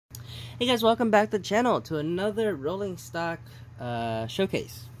Hey guys, welcome back to the channel to another rolling stock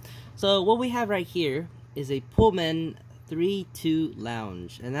showcase. So what we have right here is a Pullman 3-2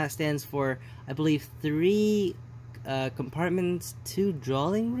 lounge, and that stands for, I believe, 3 compartments, 2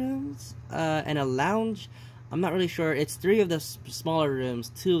 drawing rooms, and a lounge. I'm not really sure. It's 3 of the smaller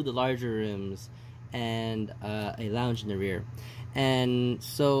rooms, 2 of the larger rooms, and a lounge in the rear. And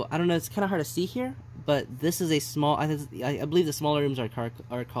so I don't know, it's kind of hard to see here, but this is a small, I believe the smaller rooms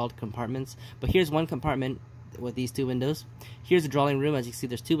are called compartments. But here's one compartment with these 2 windows. Here's the drawing room. As you can see,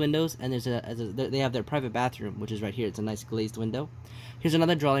 there's 2 windows, and they have their private bathroom, which is right here. It's a nice glazed window. Here's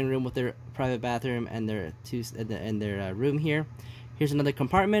another drawing room with their private bathroom and their room here. Here's another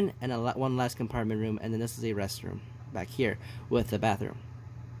compartment and one last compartment room, and then this is a restroom back here with a bathroom.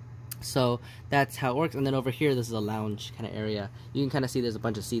 So that's how it works. And then over here, this is a lounge kind of area. You can kind of see there's a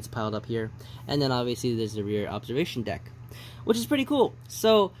bunch of seats piled up here, and then obviously there's the rear observation deck, which is pretty cool.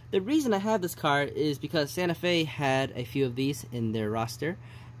 So the reason I have this car is because Santa Fe had a few of these in their roster,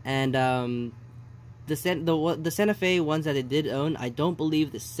 and the Santa Fe ones that they did own, I don't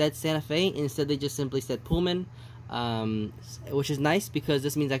believe it said Santa Fe. Instead, they just simply said Pullman. Which is nice because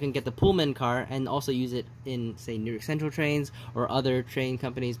this means I can get the Pullman car and also use it in, say, New York Central trains or other train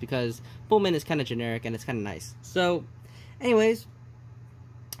companies, because Pullman is kind of generic and it's kind of nice. So anyways,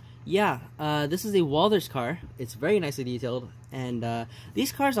 yeah, this is a Walthers car. It's very nicely detailed, and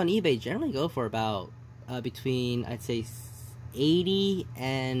these cars on eBay generally go for about between, I'd say, $80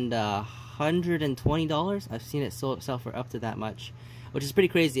 and $120. I've seen it sell for up to that much, which is pretty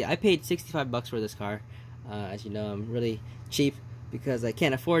crazy. I paid $65 for this car. As you know, I'm really cheap because I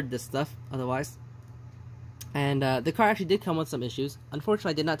can't afford this stuff otherwise. And the car actually did come with some issues. Unfortunately,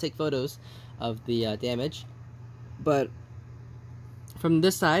 I did not take photos of the damage. But from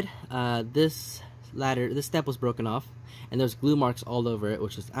this side, this step was broken off, and there's glue marks all over it,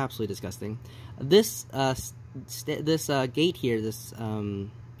 which is absolutely disgusting. This gate here, this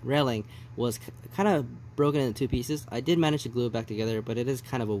railing, was kind of broken into 2 pieces. I did manage to glue it back together, but it is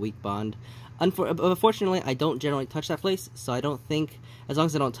kind of a weak bond. Unfortunately, I don't generally touch that place, so I don't think, as long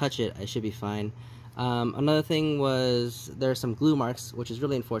as I don't touch it, I should be fine. Another thing was there are some glue marks, which is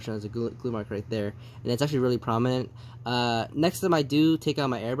really unfortunate. There's a glue mark right there, and it's actually really prominent. Next time I do take out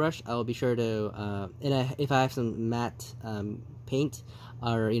my airbrush, I will be sure to, if I have some matte paint,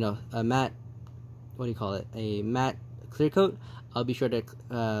 or a matte, what do you call it, a matte clear coat, I'll be sure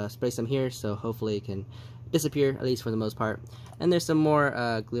to spray some here, so hopefully it can disappear, at least for the most part. And there's some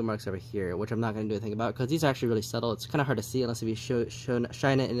more glue marks over here, which I'm not going to do anything about because these are actually really subtle. It's kind of hard to see unless you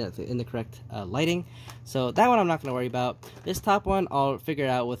shine it in the correct lighting. So that one I'm not going to worry about. This top one I'll figure it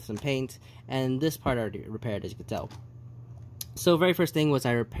out with some paint, and this part I already repaired, as you can tell. So very first thing was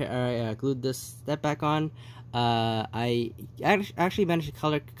I glued this step back on. I actually managed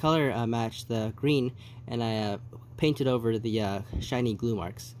to color match the green, and I painted over the shiny glue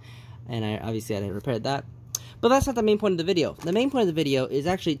marks, and obviously I repaired that. But that's not the main point of the video. The main point of the video is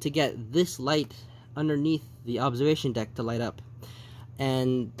actually to get this light underneath the observation deck to light up.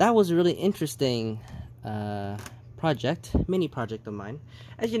 And that was a really interesting mini project of mine.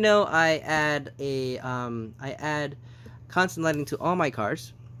 As you know, I add constant lighting to all my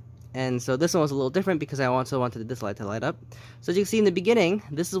cars. And so this one was a little different because I also wanted this light to light up. So as you can see in the beginning,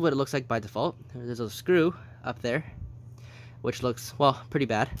 this is what it looks like by default. There's a screw up there, which looks, well, pretty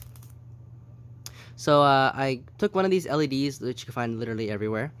bad. So I took one of these LEDs, which you can find literally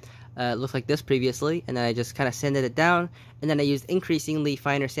everywhere. It looked like this previously, and then I just kind of sanded it down, and then I used increasingly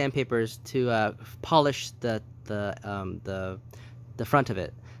finer sandpapers to polish the front of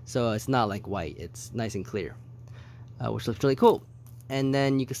it, so it's not like white; it's nice and clear, which looks really cool. And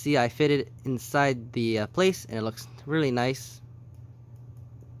then you can see I fit it inside the place, and it looks really nice.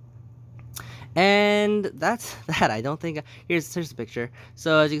 And that's that. I don't think here's the picture.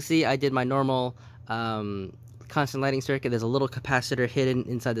 So as you can see, I did my normal constant lighting circuit. There's a little capacitor hidden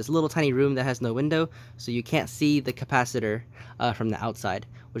inside this little tiny room that has no window, so you can't see the capacitor from the outside,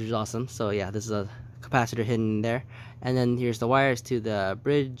 which is awesome. So yeah, this is a capacitor hidden in there. And then here's the wires to the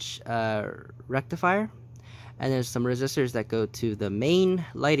bridge rectifier, and there's some resistors that go to the main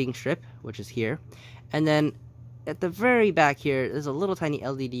lighting strip, which is here. And then at the very back here, there's a little tiny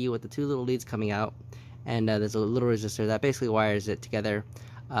LED with the 2 little leads coming out, and there's a little resistor that basically wires it together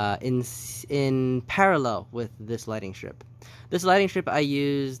in parallel with this lighting strip. This lighting strip, I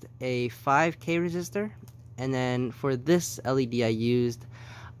used a 5K resistor, and then for this LED I used,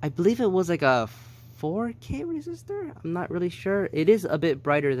 I believe it was like a 4K resistor. I'm not really sure. It is a bit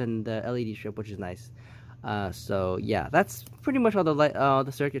brighter than the LED strip, which is nice. So yeah, that's pretty much all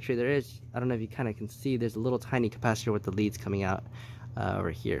the circuitry there is. I don't know if you kind of can see, there's a little tiny capacitor with the leads coming out.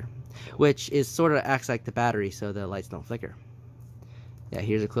 over here, which is sort of acts like the battery so the lights don't flicker. Yeah,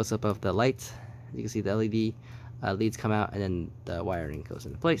 here's a close-up of the light. You can see the LED leads come out, and then the wiring goes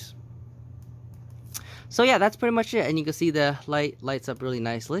into place. So yeah, that's pretty much it, and you can see the light lights up really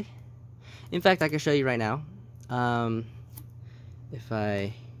nicely. In fact, I can show you right now. Well,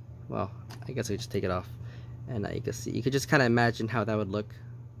 I guess I just take it off, and you can see, you could just kind of imagine how that would look.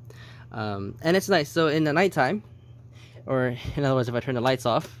 And it's nice. So in the nighttime, or in other words, if I turn the lights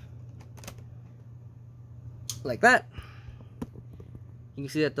off, like that, you can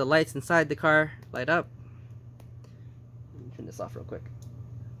see that the lights inside the car light up. Let me turn this off real quick.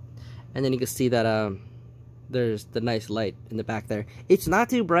 And then you can see that there's the nice light in the back there. It's not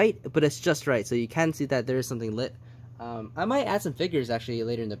too bright, but it's just right, so you can see that there is something lit. I might add some figures actually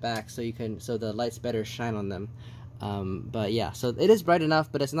later in the back so the lights better shine on them. But yeah, so it is bright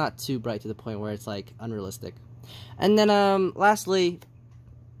enough, but it's not too bright to the point where it's like unrealistic. And then lastly,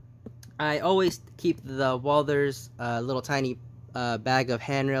 I always keep the Walthers little tiny bag of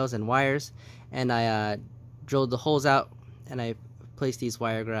handrails and wires, and I drilled the holes out, and I placed these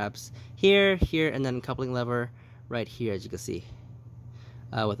wire grabs here, and then a coupling lever right here, as you can see,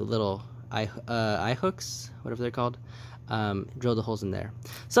 with a little eye hooks, whatever they're called. Drill the holes in there.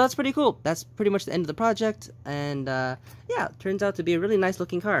 So that's pretty cool. That's pretty much the end of the project, and yeah, it turns out to be a really nice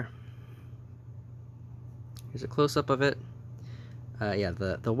looking car. Here's a close-up of it. Yeah,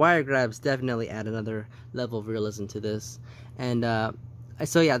 the wire grabs definitely add another level of realism to this. And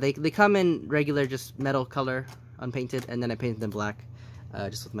so yeah, they come in regular just metal color, unpainted, and then I painted them black,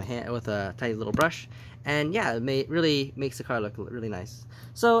 just with my hand, with a tiny little brush. And yeah, it really makes the car look really nice.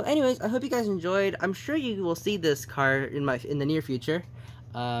 So anyways, I hope you guys enjoyed. I'm sure you will see this car in the near future,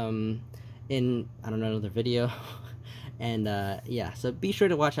 in, I don't know, another video. And yeah, so be sure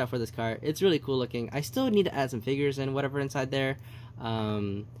to watch out for this car. It's really cool looking. I still need to add some figures and whatever inside there.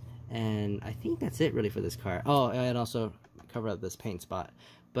 And I think that's it really for this car. Oh, and also cover up this paint spot.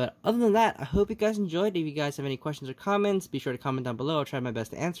 But other than that, I hope you guys enjoyed. If you guys have any questions or comments, be sure to comment down below. I'll try my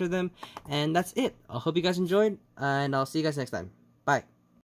best to answer them. And that's it. I hope you guys enjoyed, and I'll see you guys next time. Bye.